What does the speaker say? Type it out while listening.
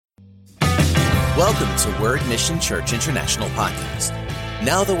Welcome to Word Mission Church International Podcast.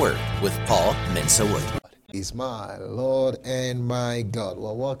 Now the Word with Paul Mensa-Wood. He's my Lord and my God.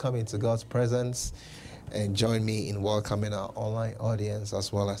 Well, welcome into God's presence and join me in welcoming our online audience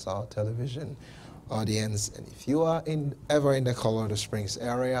as well as our television audience. And if you are ever in the Colorado Springs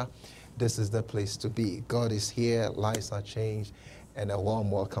area, this is the place to be. God is here, lives are changed, and a warm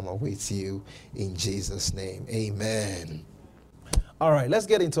welcome awaits you in Jesus' name. Amen. All right, let's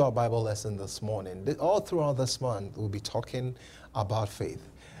get into our Bible lesson this morning. All throughout this month, we'll be talking about faith.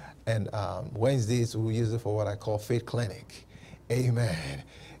 And Wednesdays, we'll use it for what I call Faith Clinic. Amen.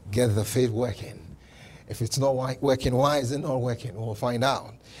 Get the faith working. If it's not working, why is it not working? We'll find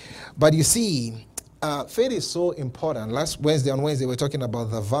out. But you see, faith is so important. On Wednesday, we're talking about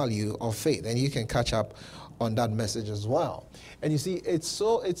the value of faith. And you can catch up on that message as well. And you see, it's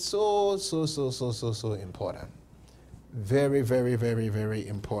so important. Very, very, very, very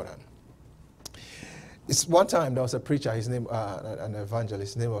important. It's one time there was a preacher, his name, an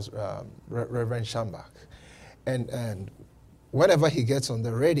evangelist, his name was Reverend Schambach. And whenever he gets on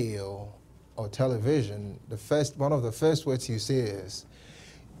the radio or television, one of the first words you say is,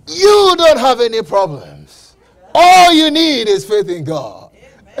 "You don't have any problems. All you need is faith in God."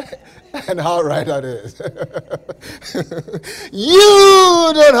 And how right that is.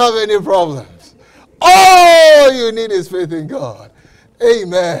 You don't have any problems. All you need is faith in God.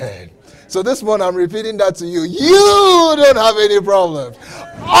 Amen. So this morning I'm repeating that to you. You don't have any problems.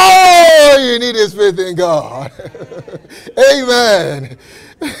 All you need is faith in God. Amen.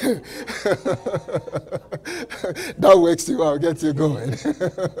 That wakes you up, gets you going.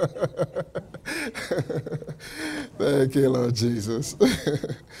 Thank you, Lord Jesus.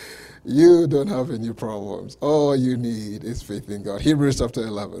 You don't have any problems. All you need is faith in God. Hebrews chapter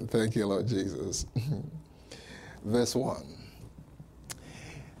 11. Thank you, Lord Jesus. Verse 1.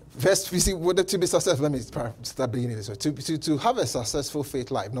 First, you see, to be successful, let me start beginning this way. To have a successful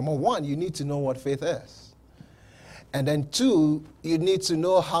faith life, number one, you need to know what faith is. And then two, you need to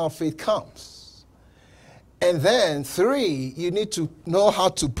know how faith comes. And then three, you need to know how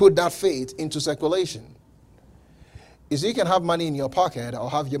to put that faith into circulation. You see, you can have money in your pocket or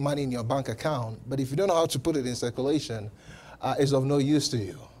have your money in your bank account, but if you don't know how to put it in circulation, it's of no use to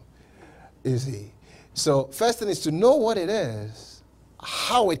you. You see? So first thing is to know what it is,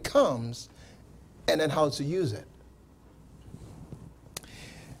 how it comes, and then how to use it.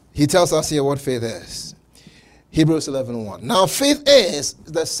 He tells us here what faith is. Hebrews 11:1. Now faith is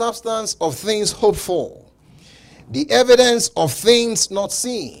the substance of things hoped for, the evidence of things not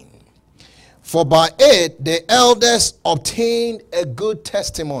seen. For by it the elders obtained a good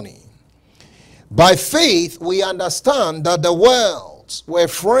testimony. By faith we understand that the worlds were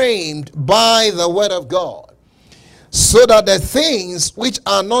framed by the word of God, so that the things which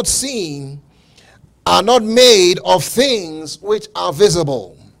are not seen are not made of things which are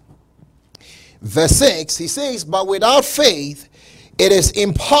visible. Verse 6, he says, but without faith it is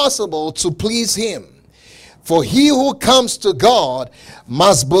impossible to please him. For he who comes to God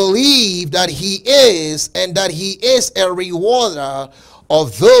must believe that he is, and that he is a rewarder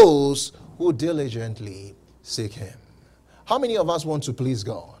of those who diligently seek him. How many of us want to please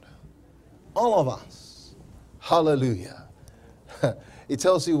God? All of us. Hallelujah. It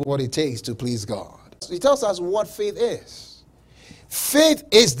tells you what it takes to please God. It tells us what faith is. Faith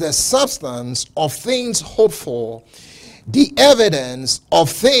is the substance of things hoped for, the evidence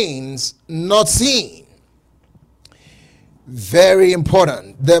of things not seen. Very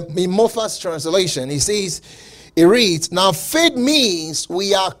important. In Moffatt's translation, it reads, now faith means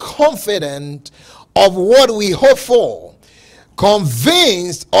we are confident of what we hope for,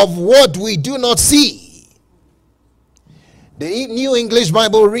 convinced of what we do not see. The New English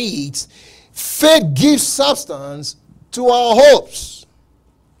Bible reads, faith gives substance to our hopes.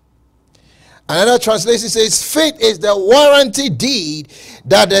 Another translation says, faith is the warranty deed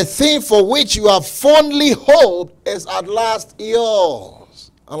that the thing for which you have fondly hoped is at last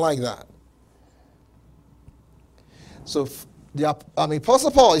yours. I like that. So the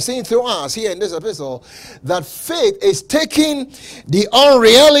Apostle Paul is saying through us here in this epistle that faith is taking the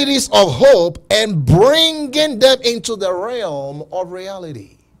unrealities of hope and bringing them into the realm of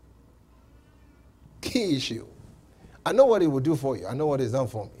reality. Key issue. I know what it will do for you. I know what it's done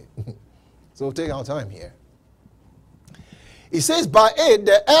for me. So we'll take our time here. He says, by it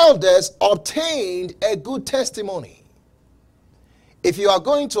the elders obtained a good testimony. If you are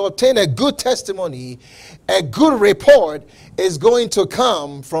going to obtain a good testimony, a good report is going to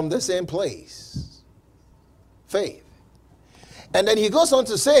come from the same place. Faith. And then he goes on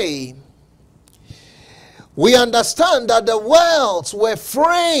to say, we understand that the worlds were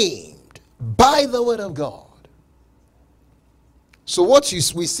framed by the word of God. So what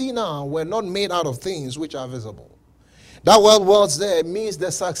we see now, we're not made out of things which are visible. That word words there means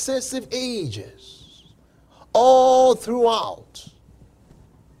the successive ages, all throughout,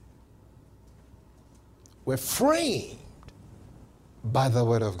 were framed by the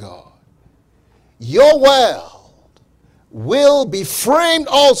word of God. Your world will be framed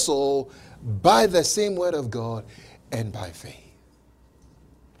also by the same word of God and by faith.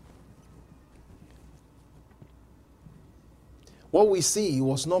 What we see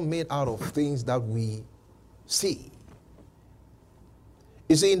was not made out of things that we see.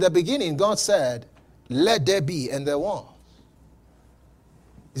 You see, in the beginning, God said, let there be, and there was.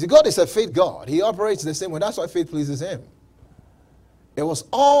 You see, God is a faith God. He operates the same way. That's why faith pleases him. It was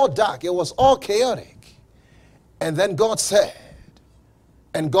all dark. It was all chaotic. And then God said,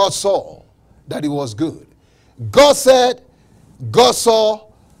 and God saw that it was good. God said, God saw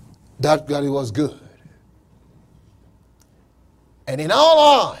that it was good. And in our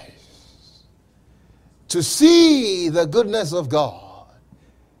lives, to see the goodness of God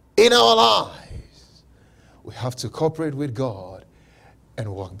in our lives, we have to cooperate with God and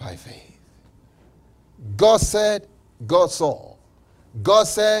walk by faith. God said, God saw. God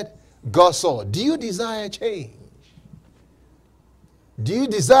said, God saw. Do you desire change? Do you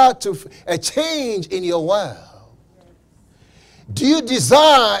desire a change in your world? Do you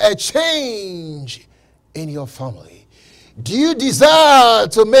desire a change in your family? Do you desire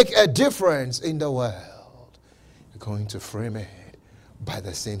to make a difference in the world? You're going to frame it by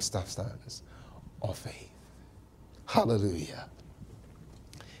the same substance of faith. Hallelujah.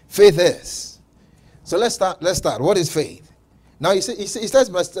 Faith is. So let's start. What is faith? Now he starts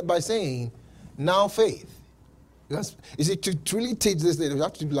by saying, now faith. Because, you see, to really teach this, you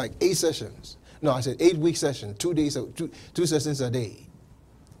have to do like 8 sessions. No, I said 8-week session, 2 days, two sessions a day.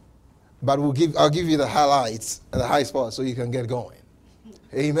 But I'll give you the highlights and the high spots so you can get going.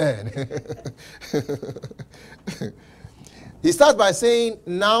 Amen. He starts by saying,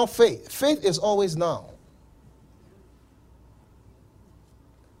 now faith. Faith is always now.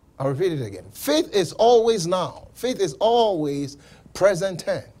 I'll repeat it again. Faith is always now. Faith is always present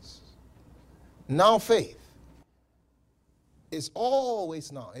tense. Now faith is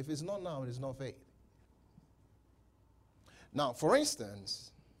always now. If it's not now, it is not faith. Now, for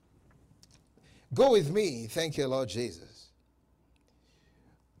instance, go with me. Thank you, Lord Jesus.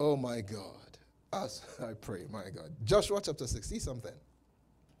 Oh, my God. As I pray, my God. Joshua chapter 6. See something.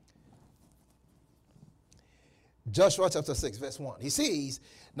 Joshua chapter 6, verse 1. He says,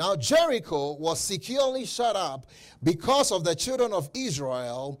 now Jericho was securely shut up because of the children of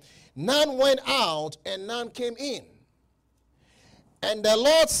Israel. None went out and none came in. And the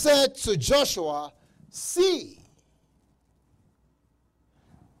Lord said to Joshua, see,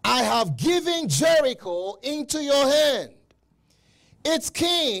 I have given Jericho into your hand, its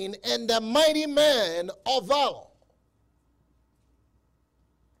king and the mighty man of valor.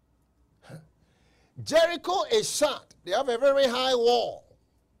 Jericho is shut. They have a very high wall.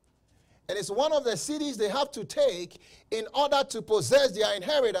 And it's one of the cities they have to take in order to possess their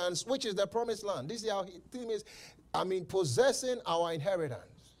inheritance, which is the promised land. This is our theme is, possessing our inheritance.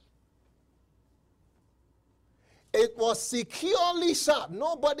 It was securely shut.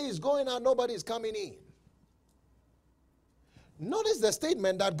 Nobody is going out, nobody is coming in. Notice the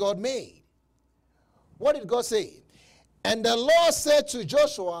statement that God made. What did God say? And the Lord said to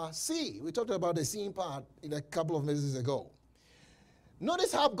Joshua, see, we talked about the seeing part in a couple of messages ago.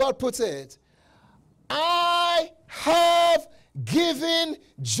 Notice how God puts it. I have given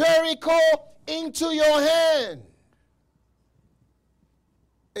Jericho into your hand.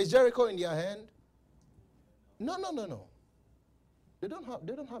 Is Jericho in their hand? No. They don't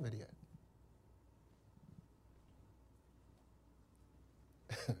have it yet.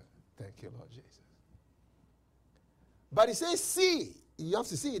 Thank you, Lord Jesus. But he says, see. You have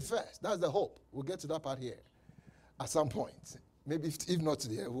to see it first. That's the hope. We'll get to that part here at some point. Maybe if not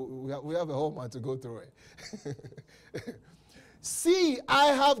today, we have a whole month to go through it. See, I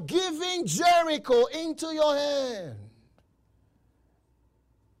have given Jericho into your hand.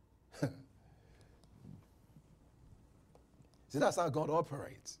 See, that's how God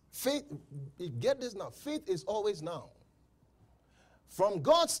operates. Faith, you get this now. Faith is always now. From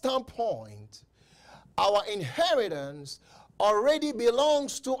God's standpoint, our inheritance already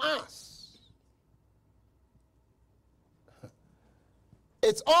belongs to us.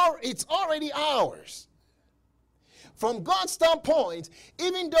 It's already ours. From God's standpoint,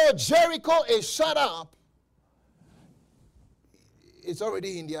 even though Jericho is shut up, it's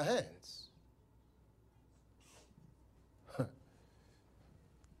already in their hands.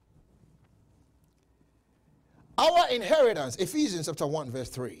 Our inheritance, Ephesians chapter 1 verse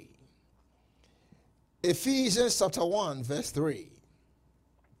 3. Ephesians chapter 1 verse 3.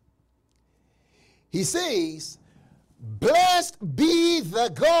 He says, blessed be the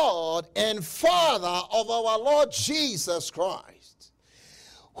God and Father of our Lord Jesus Christ,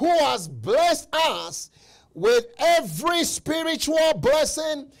 who has blessed us with every spiritual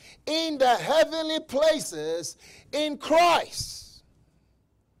blessing in the heavenly places in Christ.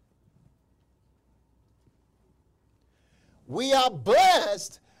 We are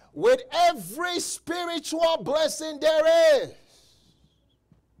blessed with every spiritual blessing there is.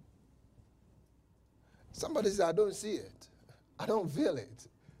 Somebody says, I don't see it. I don't feel it.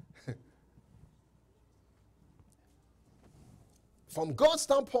 From God's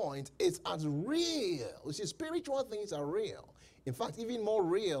standpoint, it's as real. You see, spiritual things are real. In fact, even more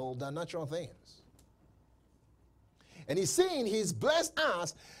real than natural things. And he's saying he's blessed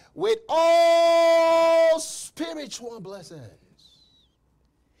us with all spiritual blessings.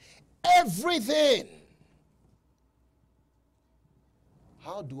 Everything.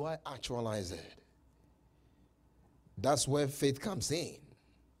 How do I actualize it? That's where faith comes in.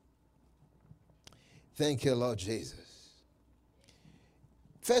 Thank you, Lord Jesus.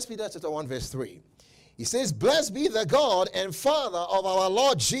 1 Peter chapter 1 verse 3. He says, blessed be the God and Father of our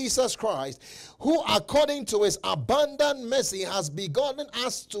Lord Jesus Christ, who according to his abundant mercy has begotten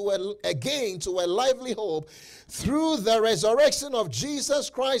us again to a lively hope through the resurrection of Jesus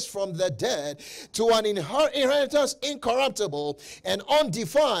Christ from the dead, to an inheritance incorruptible and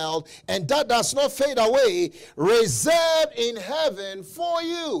undefiled, and that does not fade away, reserved in heaven for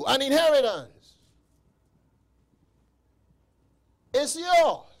you. An inheritance. It's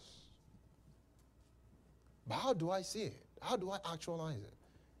yours. But how do I see it? How do I actualize it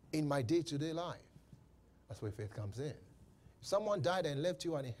in my day-to-day life? That's where faith comes in. If someone died and left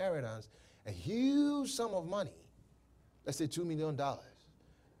you an inheritance, a huge sum of money, let's say $2 million.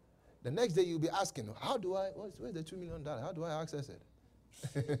 The next day you'll be asking, where's the $2 million? How do I access it?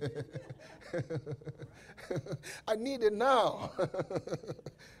 I need it now.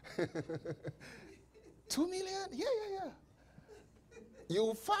 $2 million? Yeah.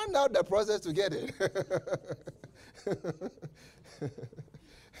 You find out the process to get it.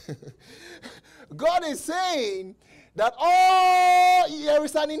 God is saying that there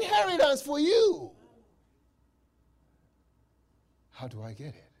is an inheritance for you. How do I get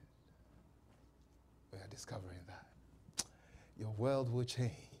it? We are discovering that. Your world will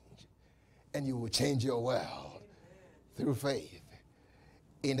change. And you will change your world through faith.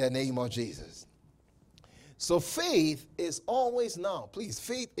 In the name of Jesus. So faith is always now. Please,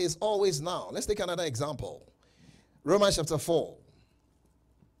 faith is always now. Let's take another example. Romans chapter 4.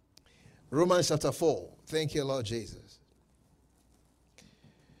 Romans chapter 4. Thank you, Lord Jesus.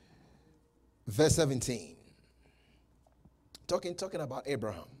 Verse 17. Talking about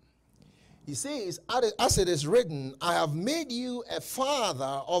Abraham. He says, as it is written, I have made you a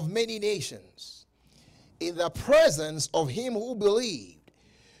father of many nations, in the presence of him who believed,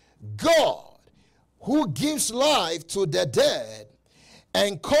 God, who gives life to the dead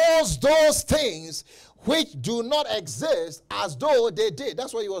and calls those things which do not exist as though they did.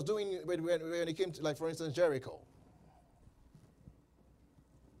 That's what he was doing when he came to, like, for instance, Jericho.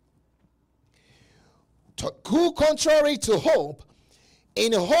 Who, contrary to hope,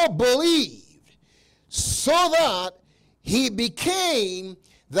 in hope believed, so that he became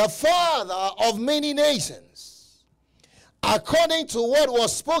the father of many nations. According to what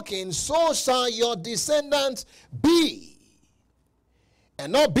was spoken, so shall your descendants be.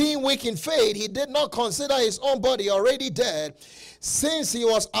 And not being weak in faith, he did not consider his own body already dead, since he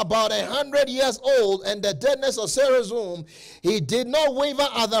was about 100 years old, and the deadness of Sarah's womb. He did not waver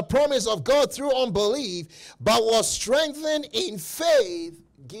at the promise of God through unbelief, but was strengthened in faith,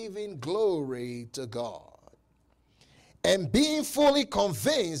 giving glory to God. And being fully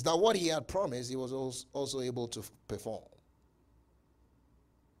convinced that what he had promised, he was also able to perform.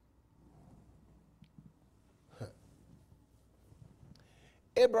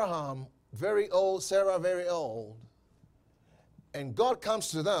 Abraham, very old, Sarah, very old. And God comes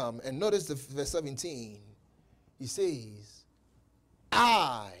to them, and notice the verse 17. He says,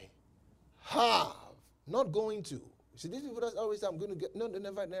 I have, not going to. You see, these people that always say, I'm going to get, no, they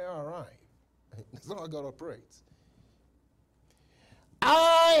never arrive. That's not how God operates.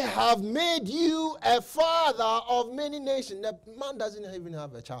 I have made you a father of many nations. The man doesn't even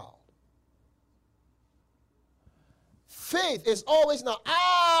have a child. Faith is always now,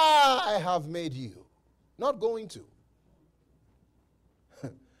 I have made you. Not going to.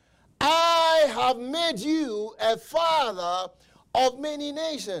 I have made you a father of many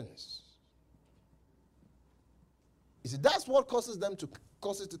nations. You see, that's what causes it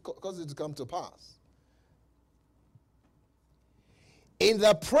to come to pass. In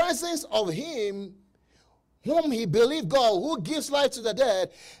the presence of him whom he believed God, who gives life to the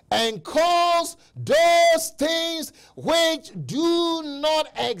dead, and calls those things which do not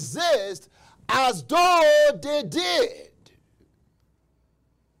exist as though they did.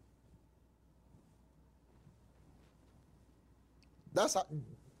 That's how,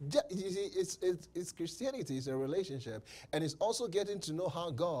 you see, it's Christianity, it's a relationship, and it's also getting to know how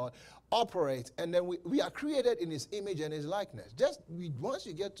God operates. And then we are created in his image and his likeness. Once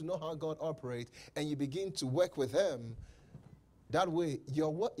you get to know how God operates and you begin to work with him, that way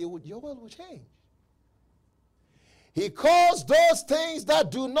your world will change. He calls those things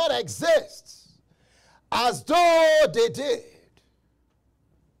that do not exist as though they did.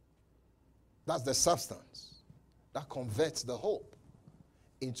 That's the substance that converts the hope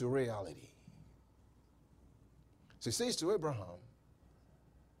into reality. So he says to Abraham,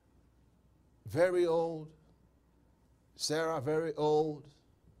 very old, Sarah very old,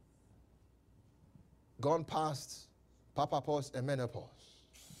 gone past papapause and menopause.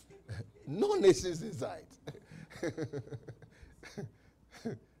 No nations in sight.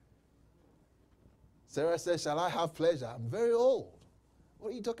 Sarah says, shall I have pleasure? I'm very old.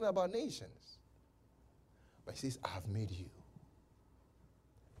 What are you talking about nations? But he says, I've made you.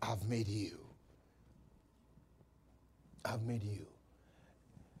 I've made you. I've made you.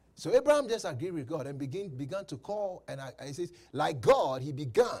 So Abraham just agreed with God and began to call, and he says, like God, he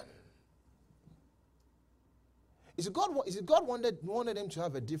began. You see, God wanted him to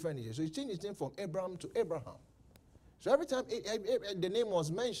have a different name. So he changed his name from Abraham to Abraham. So every time the name was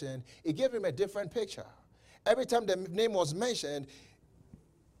mentioned, it gave him a different picture. Every time the name was mentioned,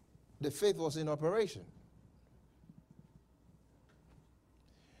 the faith was in operation.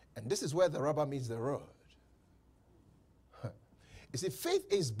 And this is where the rubber meets the road. You see, faith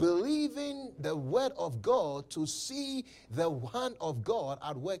is believing the word of God to see the hand of God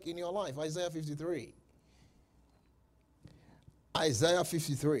at work in your life. Isaiah 53. Isaiah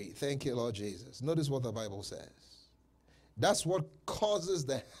 53. Thank you, Lord Jesus. Notice what the Bible says. That's what causes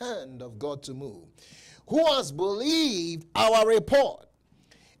the hand of God to move. Who has believed our report?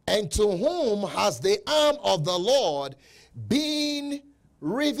 And to whom has the arm of the Lord been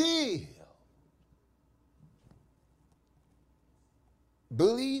revealed?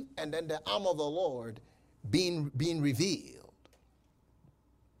 Believe, and then the arm of the Lord being revealed.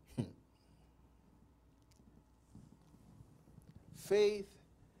 Faith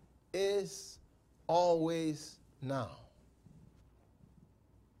is always now.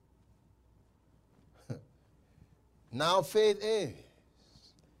 Now faith is.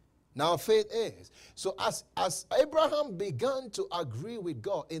 Now faith is. So as Abraham began to agree with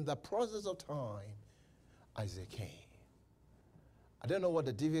God in the process of time, Isaac came. I don't know what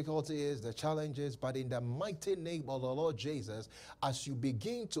the difficulty is, the challenge is, but in the mighty name of the Lord Jesus, as you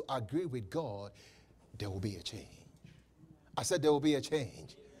begin to agree with God, there will be a change. I said there will be a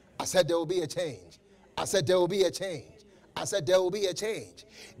change. I said there will be a change. I said there will be a change. I said there will be a change.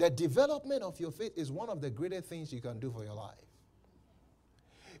 The development of your faith is one of the greatest things you can do for your life.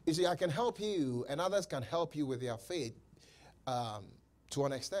 You see, I can help you, and others can help you with their faith to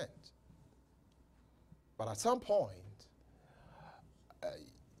an extent. But at some point,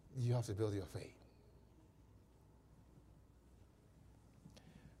 you have to build your faith.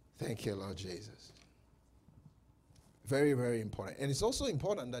 Thank you, Lord Jesus. Very, very important. And it's also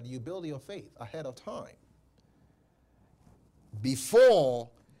important that you build your faith ahead of time. Before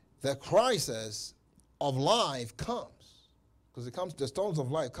the crisis of life comes. Because the storms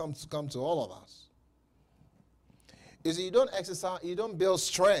of life come to all of us. You see, you don't build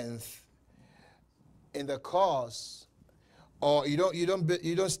strength in the cause, or you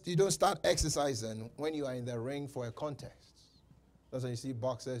don't start exercising when you are in the ring for a contest. That's why you see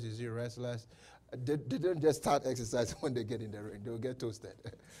boxers, you see wrestlers. They don't just start exercising when they get in the ring. They'll get toasted.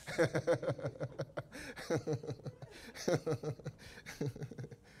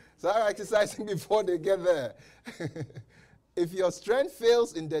 Start exercising before they get there. If your strength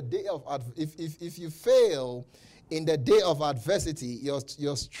fails in the day of if you fail in the day of adversity,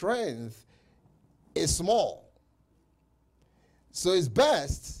 your strength is small. So it's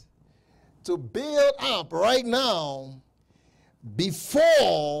best to build up right now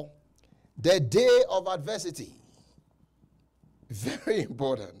before the day of adversity. Very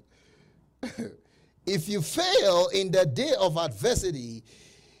important. If you fail in the day of adversity,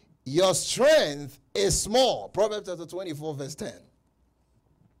 your strength is small. Proverbs chapter 24 verse 10.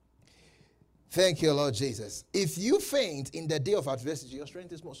 Thank you, Lord Jesus. If you faint in the day of adversity, your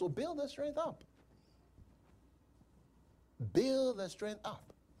strength is small. So build that strength up. Build the strength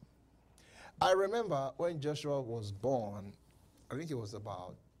up. I remember when Joshua was born, I think he was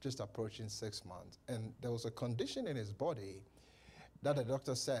about just approaching 6 months, and there was a condition in his body that the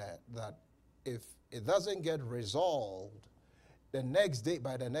doctor said that if it doesn't get resolved, by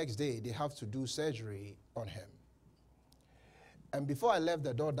the next day, they have to do surgery on him. And before I left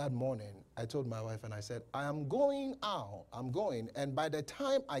the door that morning, I told my wife and I said, I am going out, and by the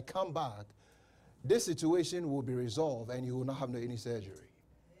time I come back, this situation will be resolved and you will not have any surgery.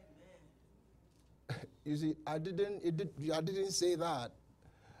 Amen. You see, I didn't say that.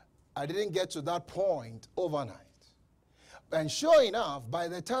 I didn't get to that point overnight. And sure enough, by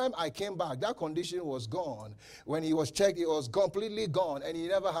the time I came back, that condition was gone. When he was checked, it was completely gone, and he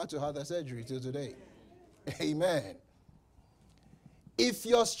never had to have the surgery till today. Amen. If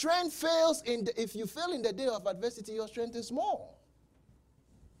your strength fails, if you fail in the day of adversity, your strength is small.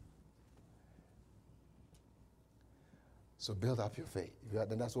 So build up your faith.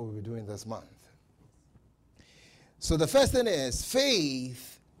 And that's what we'll be doing this month. So the first thing is,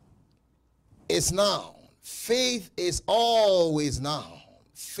 faith is now. Faith is always now.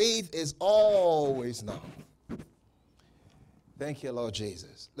 Faith is always now. Thank you, Lord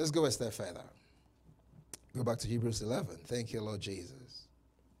Jesus. Let's go a step further. Go back to Hebrews 11. Thank you, Lord Jesus.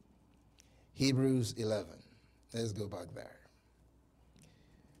 Hebrews 11. Let's go back there.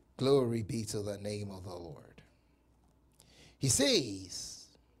 Glory be to the name of the Lord. He says,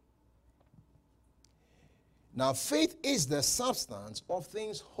 now faith is the substance of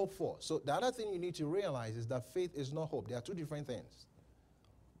things hoped for. So the other thing you need to realize is that faith is not hope. They are two different things.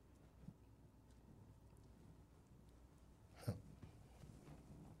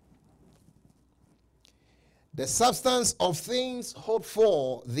 The substance of things hoped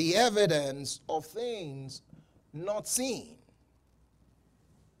for, the evidence of things not seen.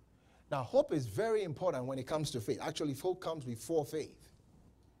 Now, hope is very important when it comes to faith. Actually, hope comes before faith.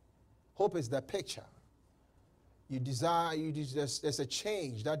 Hope is the picture. You desire, there's a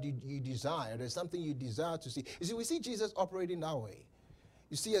change that you desire. There's something you desire to see. You see, we see Jesus operating that way.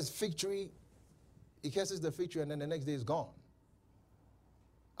 You see his fig tree, he kisses the fig tree, and then the next day is gone.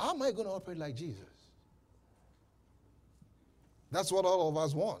 How am I going to operate like Jesus? That's what all of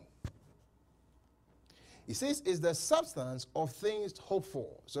us want. He says, is the substance of things hoped for.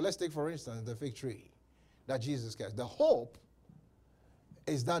 So let's take, for instance, the fig tree that Jesus cast. The hope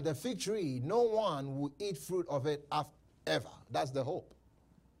is that the fig tree, no one will eat fruit of it ever. That's the hope.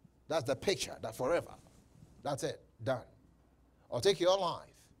 That's the picture, that forever. That's it, done. Or take your life.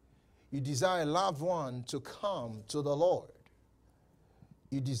 You desire a loved one to come to the Lord.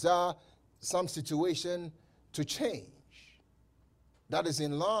 You desire some situation to change. That is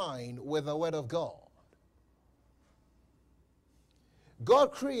in line with the Word of God.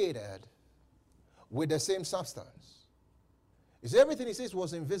 God created with the same substance. You see, everything he says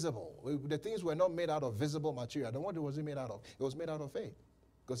was invisible. The things were not made out of visible material. Then what was it made out of? It was made out of faith.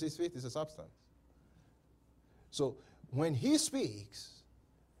 Because his faith is a substance. So when he speaks,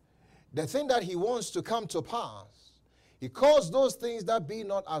 the thing that he wants to come to pass, he calls those things that be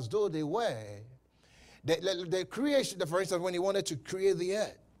not as though they were. The creation, for instance, when he wanted to create the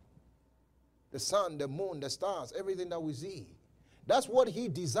earth, the sun, the moon, the stars, everything that we see, that's what he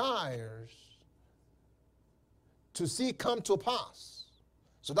desires to see come to pass.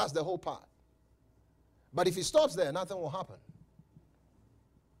 So that's the whole part. But if he stops there, nothing will happen.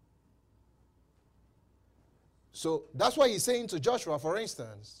 So that's why he's saying to Joshua, for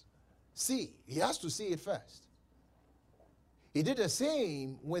instance, see. He has to see it first. He did the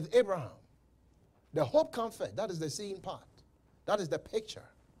same with Abraham. The hope comes first. That is the seeing part. That is the picture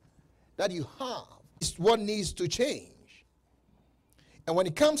that you have. It's what needs to change. And when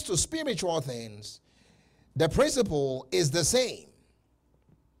it comes to spiritual things, the principle is the same.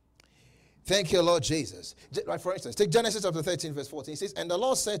 Thank you, Lord Jesus. Like for instance, take Genesis chapter 13, verse 14. It says, and the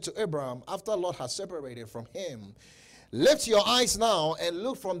Lord said to Abraham, after Lot had separated from him, lift your eyes now and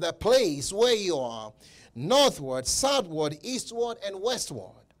look from the place where you are, northward, southward, eastward, and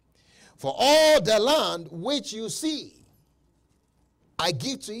westward. For all the land which you see, I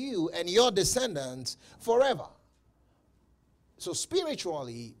give to you and your descendants forever. So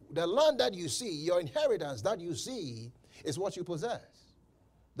spiritually, the land that you see, your inheritance that you see, is what you possess.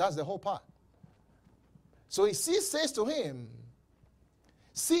 That's the whole part. So he says to him,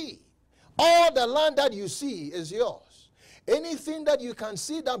 see, all the land that you see is yours. Anything that you can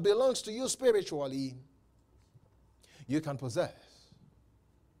see that belongs to you spiritually, you can possess.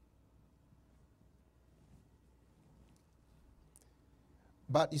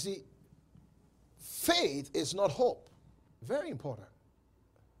 But you see, faith is not hope. Very important.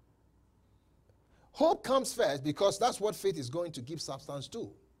 Hope comes first because that's what faith is going to give substance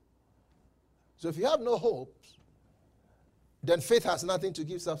to. So if you have no hope, then faith has nothing to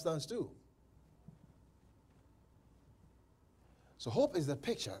give substance to. So hope is the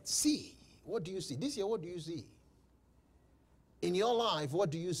picture. See, what do you see? This year, what do you see? In your life, what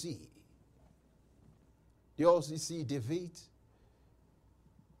do you see? Do you also see defeat?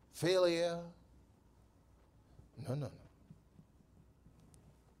 Failure? No.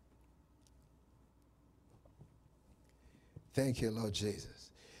 Thank you, Lord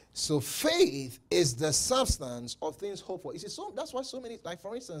Jesus. So faith is the substance of things hoped for. You see, that's why so many, like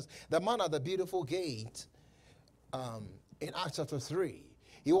for instance, the man at the beautiful gate in Acts chapter 3,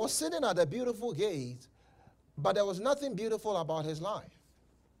 he was sitting at the beautiful gate, but there was nothing beautiful about his life.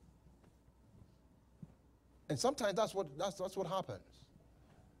 And sometimes that's what happens.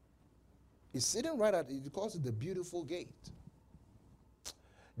 He's sitting right at it because of the beautiful gate.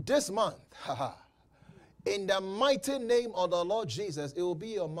 This month, in the mighty name of the Lord Jesus, it will be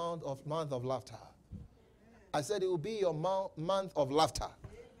your month of laughter. I said it will be your month of laughter.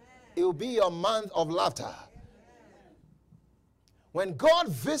 It will be your month of laughter. When God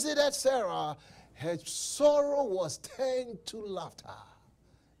visited Sarah, her sorrow was turned to laughter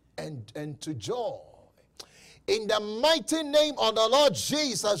and to joy. In the mighty name of the Lord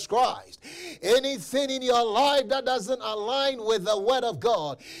Jesus Christ, anything in your life that doesn't align with the word of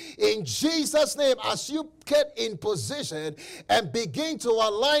God, in Jesus' name, as you get in position and begin to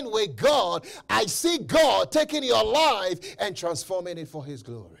align with God, I see God taking your life and transforming it for his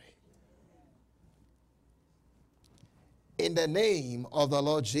glory. In the name of the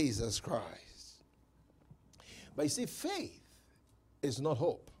Lord Jesus Christ. But you see, faith is not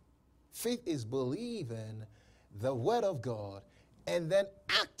hope. Faith is believing the word of God and then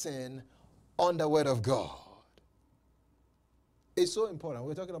acting on the word of God. It's so important.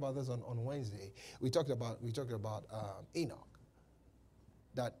 We're talking about this on Wednesday. We talked about Enoch.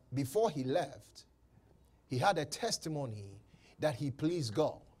 That before he left, he had a testimony that he pleased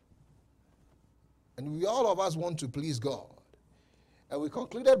God. And all of us want to please God. And we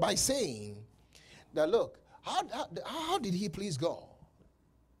concluded by saying that, look, how did he please God?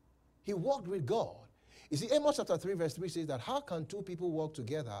 He walked with God. You see, Amos chapter 3 verse 3 says that how can two people walk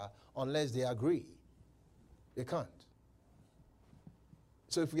together unless they agree? They can't.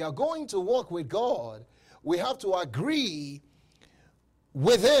 So if we are going to walk with God, we have to agree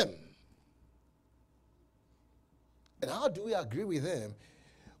with him. And how do we agree with him?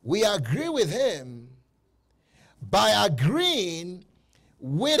 We agree with him by agreeing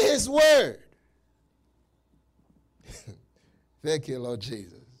with his word. Thank you, Lord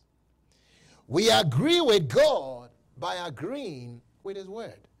Jesus. We agree with God by agreeing with his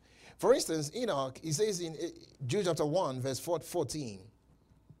word. For instance, Enoch, he says in Jude chapter 1, verse 14,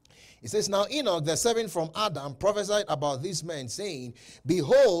 he says, now Enoch, the seventh from Adam, prophesied about these men, saying,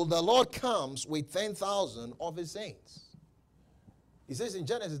 behold, the Lord comes with 10,000 of his saints. He says in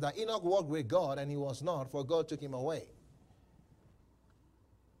Genesis that Enoch walked with God and he was not, for God took him away.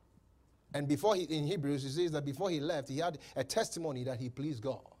 And in Hebrews, he says that before he left, he had a testimony that he pleased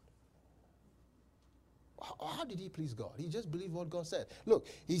God. How did he please God? He just believed what God said. Look,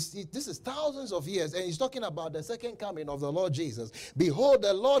 this is thousands of years, and he's talking about the second coming of the Lord Jesus. Behold,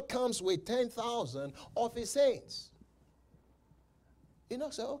 the Lord comes with 10,000 of his saints.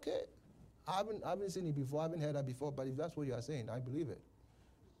 Enoch said, okay, I haven't seen it before, I haven't heard that before, but if that's what you are saying, I believe it.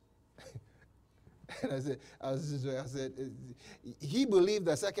 And I said, he believed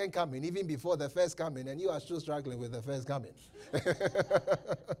the second coming even before the first coming, and you are still struggling with the first coming.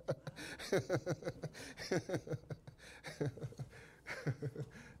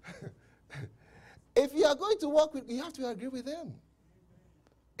 If you are going to walk with, you have to agree with him.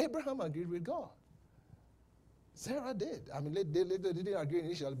 Abraham agreed with God. Sarah did. I mean, they didn't agree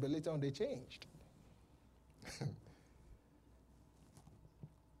initially, but later on they changed.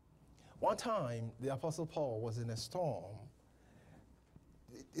 One time, the Apostle Paul was in a storm,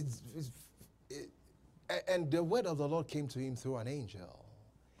 and the word of the Lord came to him through an angel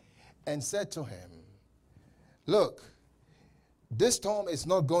and said to him, look, this storm is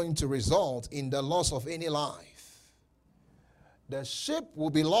not going to result in the loss of any life. The ship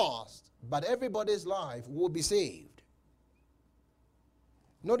will be lost, but everybody's life will be saved.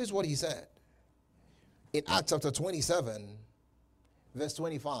 Notice what he said in Acts chapter 27, verse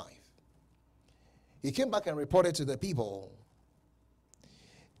 25. He came back and reported to the people,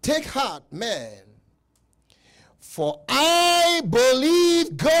 take heart, men, for I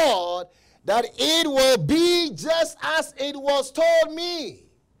believe God that it will be just as it was told me.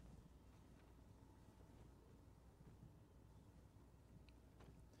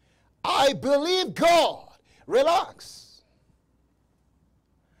 I I believe God. Relax.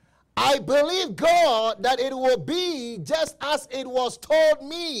 I believe God that it will be just as it was told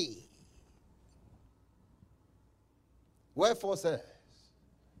me. Wherefore says,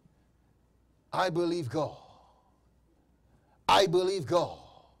 I believe God. I believe God.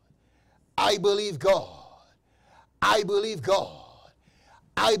 I believe God. I believe God.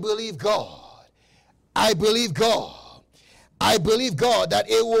 I believe God. I believe God. I believe God that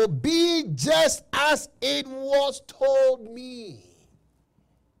it will be just as it was told me.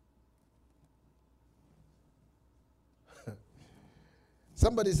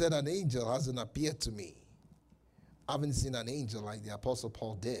 Somebody said an angel hasn't appeared to me. I haven't seen an angel like the Apostle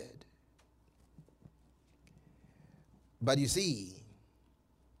Paul did. But you see,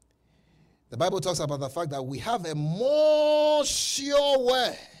 the Bible talks about the fact that we have a more sure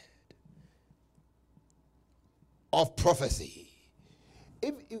word of prophecy.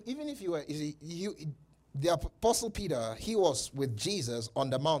 Even if you were, the Apostle Peter, he was with Jesus on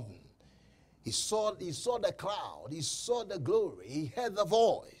the mountain. He saw the cloud, he saw the glory, he heard the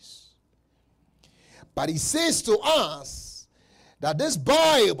voice. But he says to us that this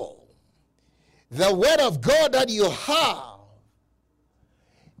Bible, the word of God that you have,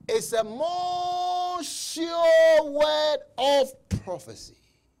 is a more sure word of prophecy.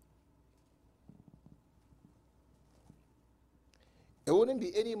 It wouldn't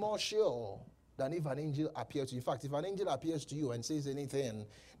be any more sure than if an angel appeared to you. In fact, if an angel appears to you and says anything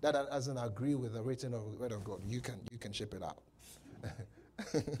that doesn't agree with the written word of God, you can ship it out.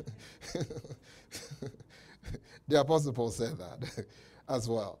 The Apostle Paul said that as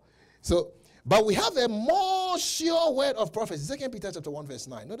well. So, but we have a more sure word of prophecy. 2 Peter chapter 1 verse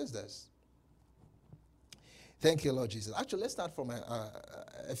 9. Notice this. Thank you, Lord Jesus. Actually, let's start from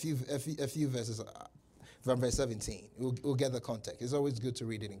a few verses from verse 17. We'll get the context. It's always good to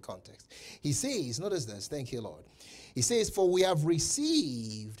read it in context. He says, notice this. Thank you, Lord. He says, for we have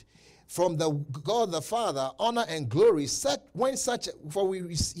received from the God the Father honor and glory.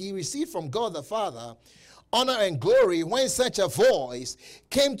 He received from God the Father honor and glory when such a voice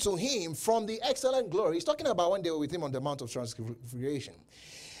came to him from the excellent glory. He's talking about when they were with him on the Mount of Transfiguration.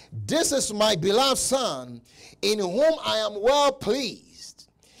 This is my beloved Son, in whom I am well pleased.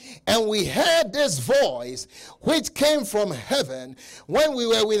 And we heard this voice which came from heaven when we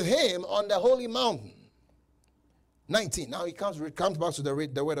were with him on the holy mountain. 19. Now it comes back to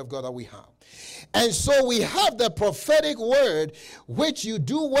the word of God that we have. And so we have the prophetic word which you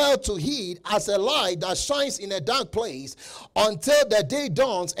do well to heed as a light that shines in a dark place until the day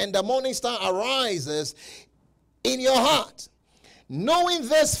dawns and the morning star arises in your heart. Knowing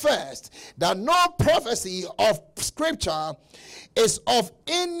this first, that no prophecy of scripture is of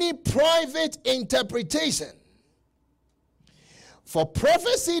any private interpretation. For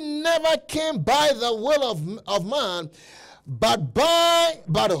prophecy never came by the will of man,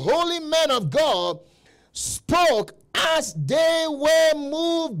 but holy men of God spoke as they were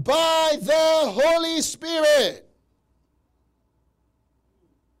moved by the Holy Spirit.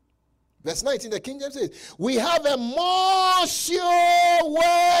 Verse 19, the King James says, we have a more sure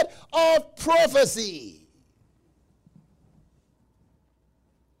word of prophecy.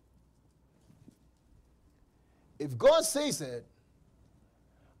 If God says it,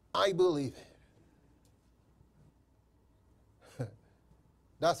 I believe it.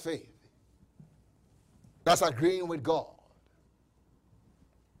 That's faith. That's agreeing with God.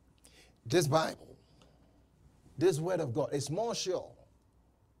 This Bible, this word of God is more sure,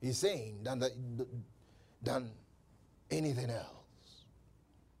 he's saying, than anything else.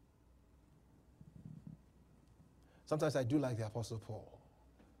 Sometimes I do like the Apostle Paul.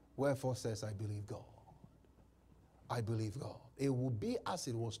 Wherefore says, I believe God. I believe God. It will be as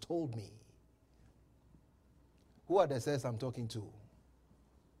it was told me. Who are the says I'm talking to?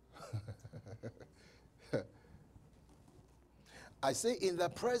 I say, in the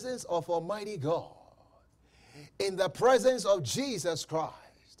presence of Almighty God, in the presence of Jesus Christ,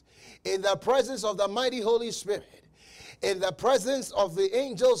 in the presence of the mighty Holy Spirit, in the presence of the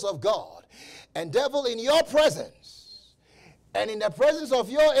angels of God, and devil, in your presence, and in the presence of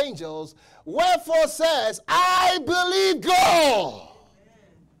your angels, wherefore says, I believe God. Amen.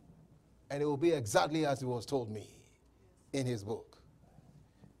 And it will be exactly as it was told me in his book.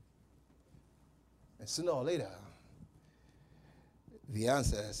 And sooner or later, the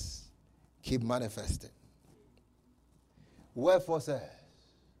answers keep manifesting. Wherefore says,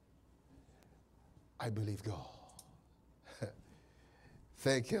 I believe God.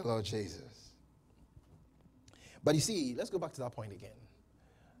 Thank you, Lord Jesus. But you see, let's go back to that point again.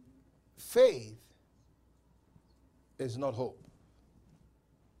 Faith is not hope.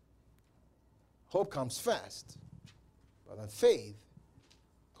 Hope comes first, but then faith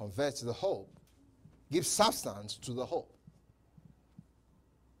converts the hope, gives substance to the hope.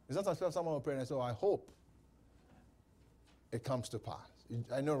 It's not as if someone will pray and say, oh, I hope it comes to pass.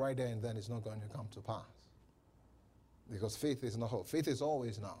 I know right there and then it's not going to come to pass. Because faith is not hope. Faith is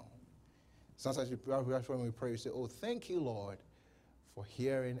always now. Sometimes when we pray, you say, oh, thank you, Lord, for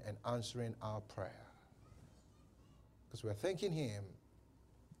hearing and answering our prayer. Because we're thanking him,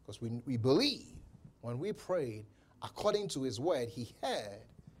 because we believe when we prayed according to his word, he heard,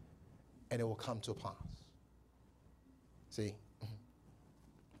 and it will come to pass. See?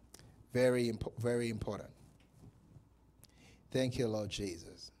 Very important. Thank you, Lord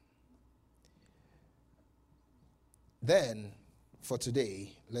Jesus. Then, for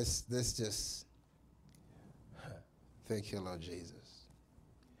today, let's just thank you, Lord Jesus.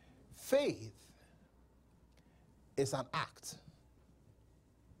 Faith is an act.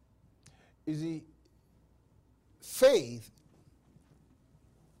 You see, faith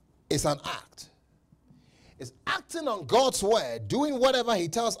is an act. It's acting on God's word, doing whatever he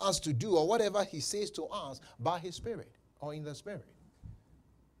tells us to do or whatever he says to us by his Spirit or in the Spirit.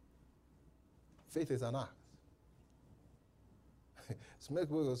 Faith is an act. Smith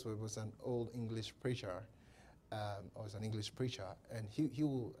Wigglesworth was an old English preacher, or was an English preacher, and he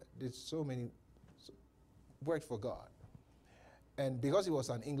did so many work for God. And because he was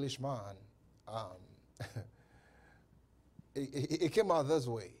an Englishman, it came out this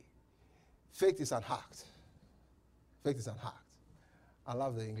way. Faith is an act. Faith is an act. I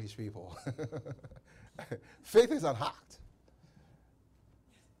love the English people. Faith is an act.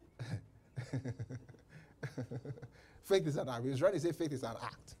 Faith is an act. He was trying to say faith is an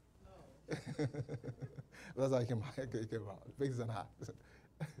act. Oh. That's how it came out. Faith is an act.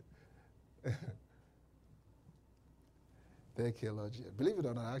 Thank you, Lord. Believe it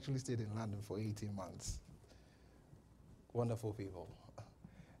or not, I actually stayed in London for 18 months. Wonderful people.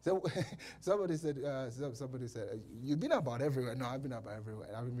 So somebody said, you've been about everywhere. No, I've been about everywhere.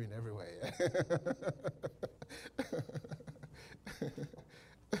 I haven't been everywhere.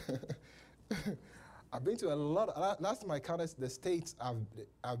 I've been to a lot. Last time I counted the states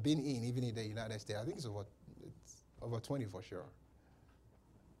I've been in, even in the United States, I think it's over 20 for sure.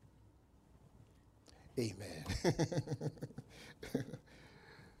 Amen.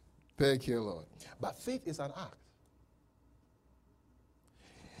 Thank you, Lord. But faith is an act.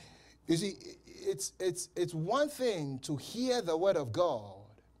 You see, it's one thing to hear the word of God.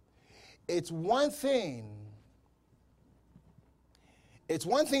 It's one thing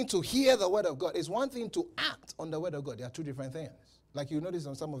to hear the word of God. It's one thing to act on the word of God. There are two different things. Like you notice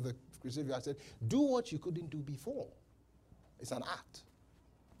on some of the scriptures, I said, do what you couldn't do before. It's an act.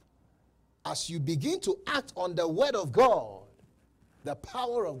 As you begin to act on the word of God, the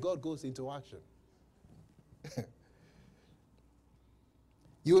power of God goes into action.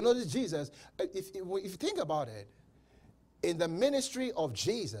 You will notice Jesus, if you think about it, in the ministry of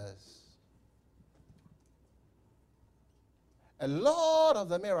Jesus, a lot of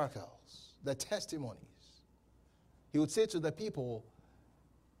the miracles, the testimonies, he would say to the people,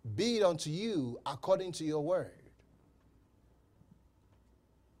 be it unto you according to your word.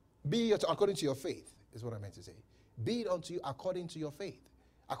 Be it according to your faith, is what I meant to say. Be it unto you according to your faith.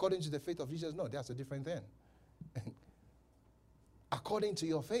 According to the faith of Jesus, no, that's a different thing. According to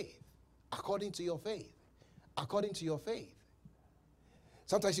your faith. According to your faith. According to your faith.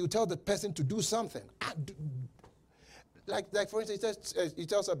 Sometimes you tell the person to do something. Like for instance, he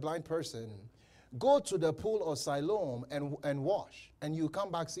tells a blind person, go to the pool of Siloam and wash, and you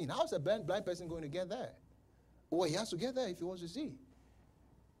come back seeing. How's a blind person going to get there? Well, he has to get there if he wants to see.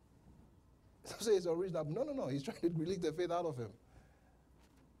 Some say it's unreasonable. No. He's trying to release the faith out of him.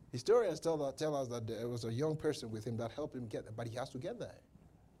 Historians tell us that there was a young person with him that helped him get there, but he has to get there.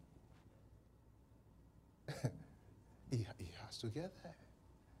 he has to get there.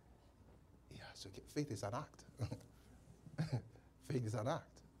 He has to get. Faith is an act. Faith is an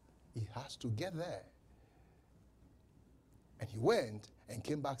act. He has to get there. And he went and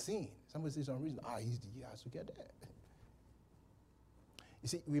came back seeing. Somebody says unreasonable. He has to get there. You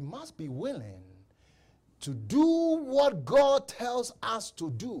see, we must be willing to do what God tells us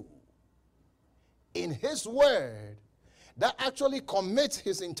to do in his word that actually commits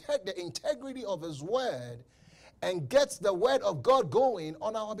the integrity of his word and gets the word of God going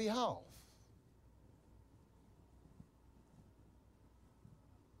on our behalf.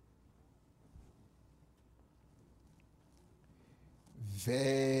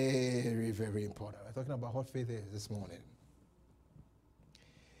 Very, very important. We're talking about what faith is this morning.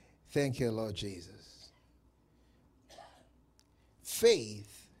 Thank you, Lord Jesus.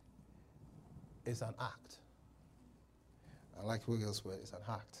 Faith It's an act. I like Wigglesworth. It's an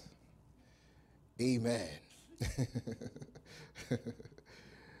act. Amen.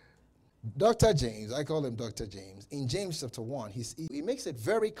 Dr. James, I call him Dr. James. In James chapter 1, he makes it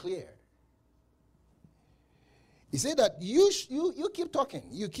very clear. He said that you keep talking.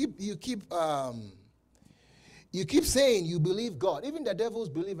 You keep saying you believe God. Even the devils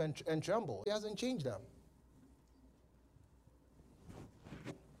believe and tremble. He hasn't changed them.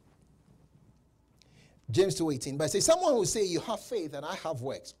 James 2:18. But say someone will say you have faith and I have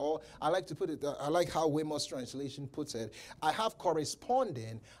works. Or I like to put it, I like how Weymouth's translation puts it. I have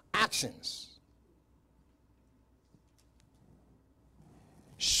corresponding actions.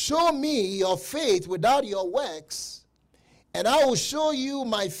 Show me your faith without your works, and I will show you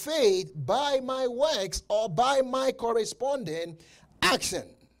my faith by my works or by my corresponding action.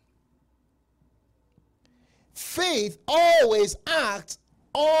 Faith always acts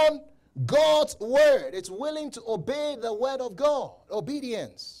on God's word. It's willing to obey the word of God.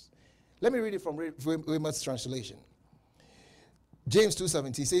 Obedience. Let me read it from Weymouth's translation. James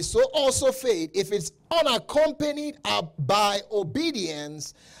 2:17 says, so also faith, if it's unaccompanied by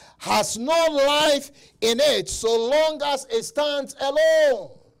obedience, has no life in it so long as it stands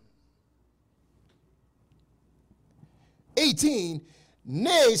alone. 18,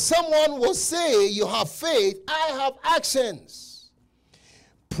 nay, someone will say you have faith, I have actions.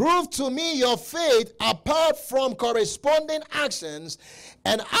 Prove to me your faith apart from corresponding actions,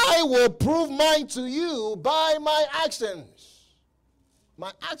 and I will prove mine to you by my actions.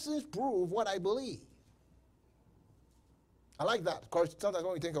 My actions prove what I believe. I like that. Sometimes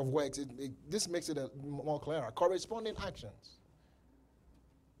when we think of works, this makes it more clearer. Corresponding actions.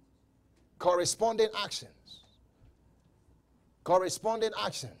 Corresponding actions. Corresponding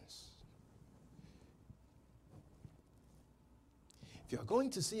actions. If you're going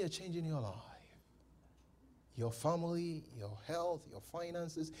to see a change in your life, your family, your health, your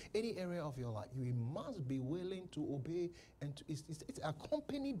finances, any area of your life, you must be willing to obey, and it's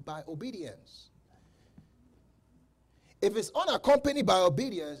accompanied by obedience. If it's unaccompanied by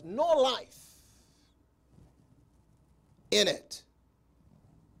obedience, no life in it.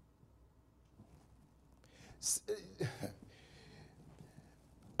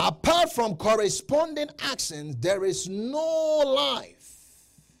 Apart from corresponding actions, there is no life.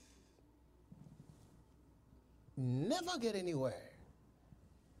 Never get anywhere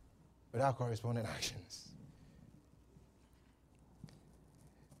without corresponding actions.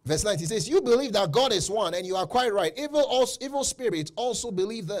 Verse 90 says, you believe that God is one, and you are quite right. Evil spirits also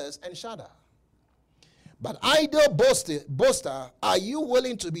believe this and shudder. But idle boaster, are you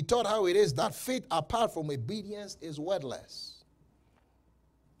willing to be taught how it is that faith apart from obedience is worthless?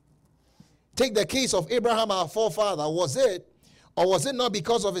 Take the case of Abraham, our forefather. Was it not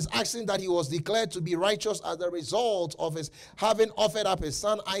because of his action that he was declared to be righteous as a result of his having offered up his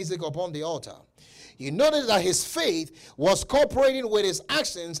son Isaac upon the altar? You notice that his faith was cooperating with his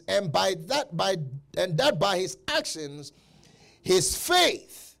actions, and by his actions, his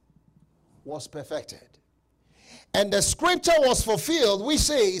faith was perfected. And the scripture was fulfilled, which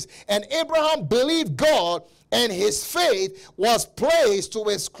says, and Abraham believed God, and his faith was placed to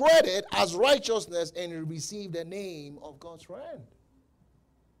his credit as righteousness, and he received the name of God's friend.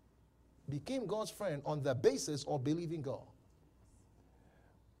 Became God's friend on the basis of believing God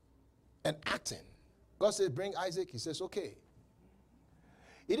and acting. God said, bring Isaac. He says, okay.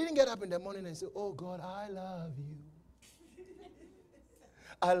 He didn't get up in the morning and say, oh God, I love you.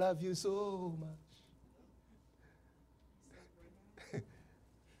 I love you so much.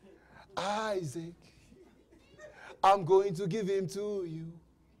 Isaac, I'm going to give him to you.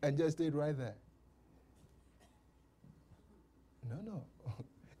 And just stayed right there. No.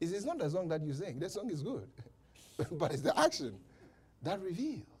 It's not the song that you sing. The song is good. But it's the action that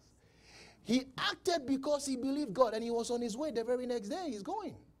reveals. He acted because he believed God, and he was on his way the very next day. He's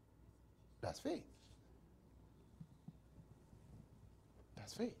going. That's faith.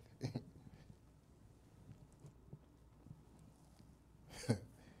 That's faith.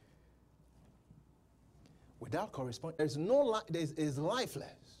 Without correspondence, there's no life. Is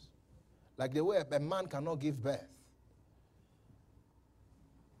lifeless, like the way a man cannot give birth.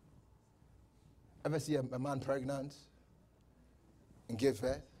 Ever see a man pregnant and give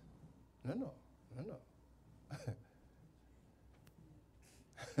birth? No.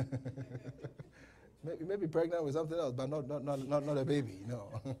 maybe pregnant with something else, but not a baby. No.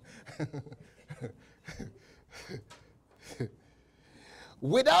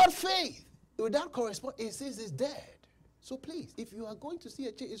 Without faith. Without correspondence, it says it's dead. So please, if you are going to see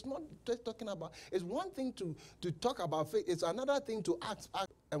a change, it's not just talking about, it's one thing to talk about faith, it's another thing to act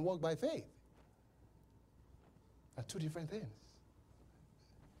and walk by faith. are two different things.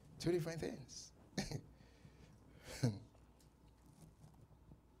 Two different things.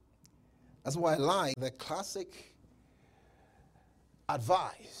 That's why I like the classic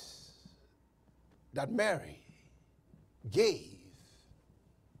advice that Mary gave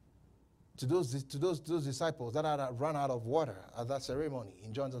to those disciples that had run out of water at that ceremony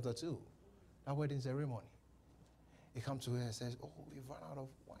in John chapter 2, that wedding ceremony. He comes to her and says, oh, we've run out of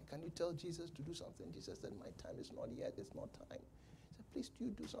wine. Can you tell Jesus to do something? Jesus said, my time is not yet. It's not time. He said, please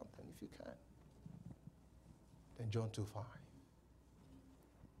do do something if you can. Then John 2:5.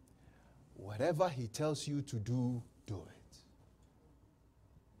 Whatever he tells you to do, do it.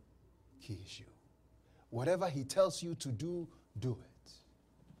 Key issue. Whatever he tells you to do, do it.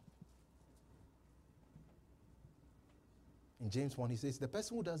 In James 1, he says, the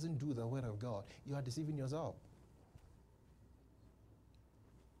person who doesn't do the word of God, you are deceiving yourself.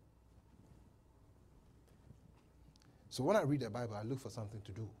 So when I read the Bible, I look for something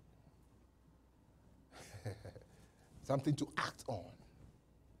to do. Something to act on.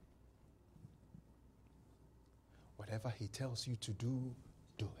 Whatever he tells you to do,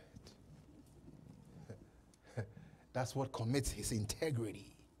 do it. That's what commits his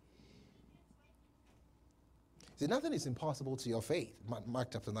integrity. See, nothing is impossible to your faith. Mark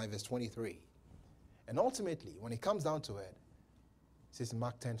chapter 9, verse 23. And ultimately, when it comes down to it, it says in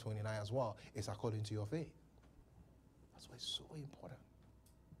Mark 10:29 as well, it's according to your faith. That's why it's so important.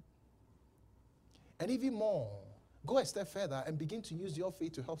 And even more, go a step further and begin to use your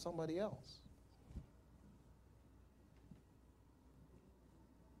faith to help somebody else.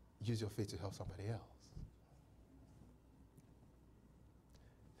 Use your faith to help somebody else.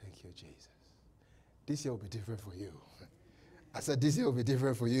 Thank you, Jesus. This year will be different for you. I said this year will be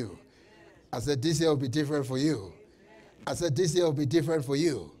different for you. I said this year will be different for you. I said this year will be different for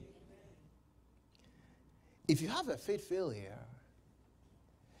you. If you have a faith failure,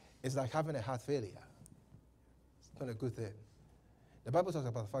 it's like having a heart failure. It's not a good thing. The Bible talks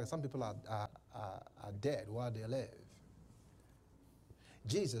about the fact that some people are dead while they live.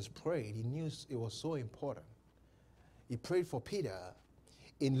 Jesus prayed. He knew it was so important. He prayed for Peter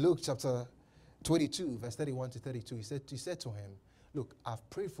in Luke chapter 22, verse 31 to 32. He said to him, look, I've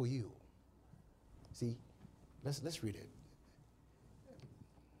prayed for you. See, let's read it.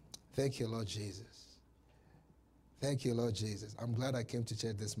 Thank you, Lord Jesus. Thank you, Lord Jesus. I'm glad I came to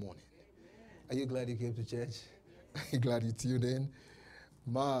church this morning. Are you glad you came to church? Are you glad you tuned in?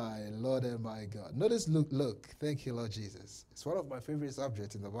 My Lord and my God. Notice, look. Thank you, Lord Jesus. It's one of my favorite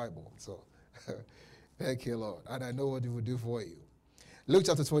subjects in the Bible. So, thank you, Lord. And I know what He will do for you. Luke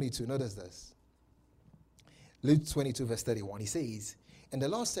chapter 22, notice this. Luke 22, verse 31. He says, and the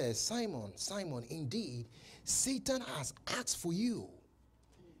Lord says, Simon, Simon, indeed, Satan has asked for you,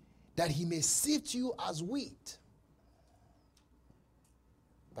 that he may sift you as wheat.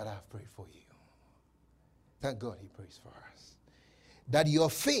 But I have prayed for you. Thank God He prays for us. That your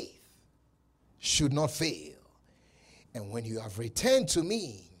faith should not fail. And when you have returned to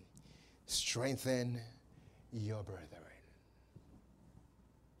me, strengthen your brethren.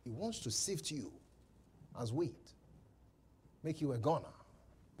 He wants to sift you as wheat. Make you a goner.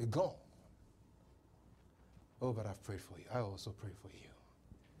 Be gone. Oh, but I've prayed for you. I also pray for you.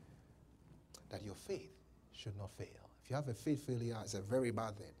 That your faith should not fail. If you have a faith failure, it's a very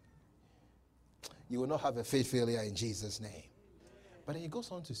bad thing. You will not have a faith failure in Jesus' name. But then he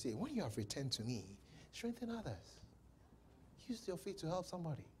goes on to say, when you have returned to me, strengthen others. Use your faith to help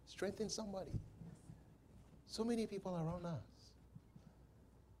somebody. Strengthen somebody. So many people around us.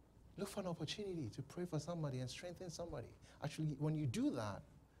 Look for an opportunity to pray for somebody and strengthen somebody. Actually, when you do that,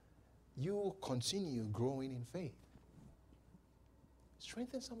 you will continue growing in faith.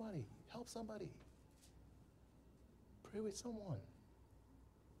 Strengthen somebody. Help somebody. Pray with someone.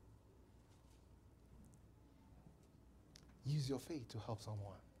 Use your faith to help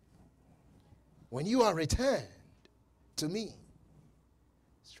someone. When you are returned to me,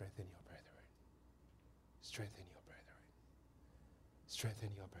 strengthen your brethren. Strengthen your brethren. Strengthen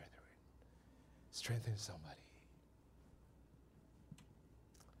your brethren. Strengthen somebody.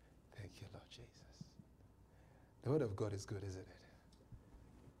 Thank you, Lord Jesus. The word of God is good, isn't it?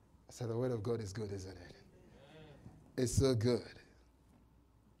 I said the word of God is good, isn't it? It's so good.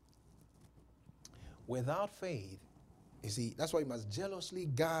 Without faith, you see, that's why you must jealously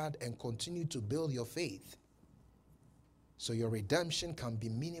guard and continue to build your faith so your redemption can be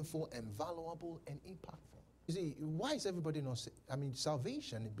meaningful and valuable and impactful. You see, why is everybody not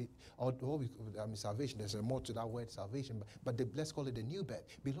salvation, salvation, there's more to that word salvation, but let's call it the new birth,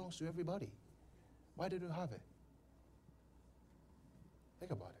 belongs to everybody. Why did you have it?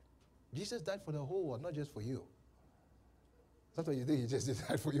 Think about it. Jesus died for the whole world, not just for you. Sometimes you think he just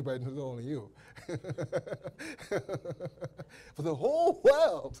died for you, but it's not only you. For the whole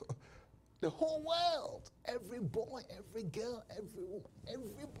world. The whole world. Every boy, every girl, every woman,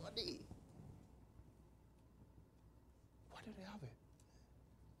 everybody. Why do they have it?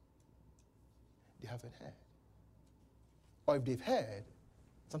 They haven't heard. Or if they've heard,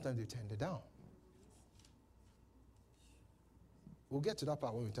 sometimes they turned it down. We'll get to that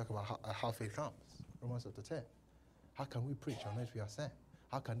part when we talk about how faith comes. Romans chapter 10. How can we preach unless we are sent?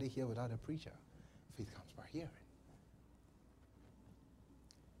 How can they hear without a preacher? Faith comes by hearing.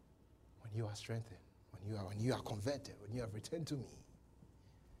 When you are strengthened, when you are converted, when you have returned to me,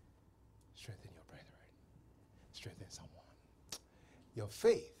 strengthen your brethren. Strengthen someone. Your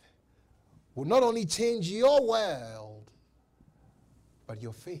faith will not only change your world, but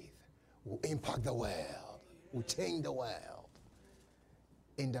your faith will impact the world, will change the world.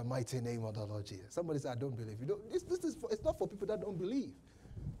 In the mighty name of the Lord Jesus. Somebody said, I don't believe. You don't, it's not for people that don't believe.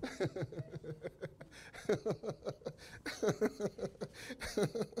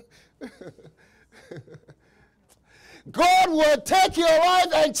 God will take your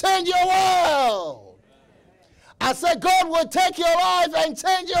life and change your world. I said, God will take your life and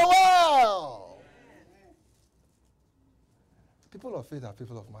change your world. People of faith are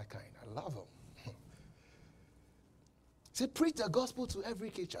people of my kind. I love them. Say, preach the gospel to every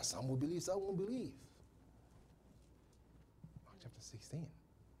creature. Some will believe, some won't believe. Mark chapter 16.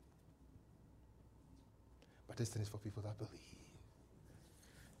 But this thing is for people that believe.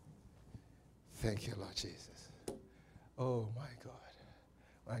 Thank you, Lord Jesus. Oh, my God.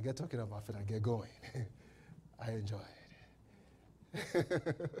 When I get talking about it, I get going. I enjoy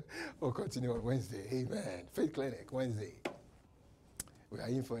it. We'll continue on Wednesday. Amen. Faith Clinic, Wednesday. We are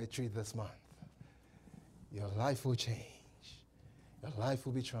in for a treat this month. Your life will change. Your life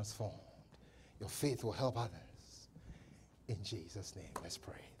will be transformed. Your faith will help others. In Jesus' name, let's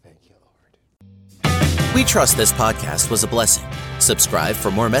pray. Thank you, Lord. We trust this podcast was a blessing. Subscribe for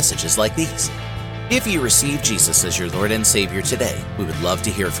more messages like these. If you receive Jesus as your Lord and Savior today, we would love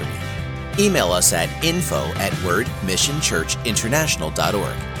to hear from you. Email us at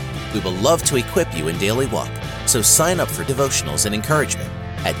info@wordmissionchurchinternational.org. We will love to equip you in daily walk, so sign up for devotionals and encouragement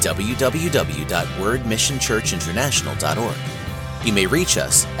at www.wordmissionchurchinternational.org. You may reach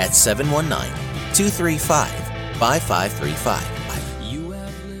us at 719-235-5535.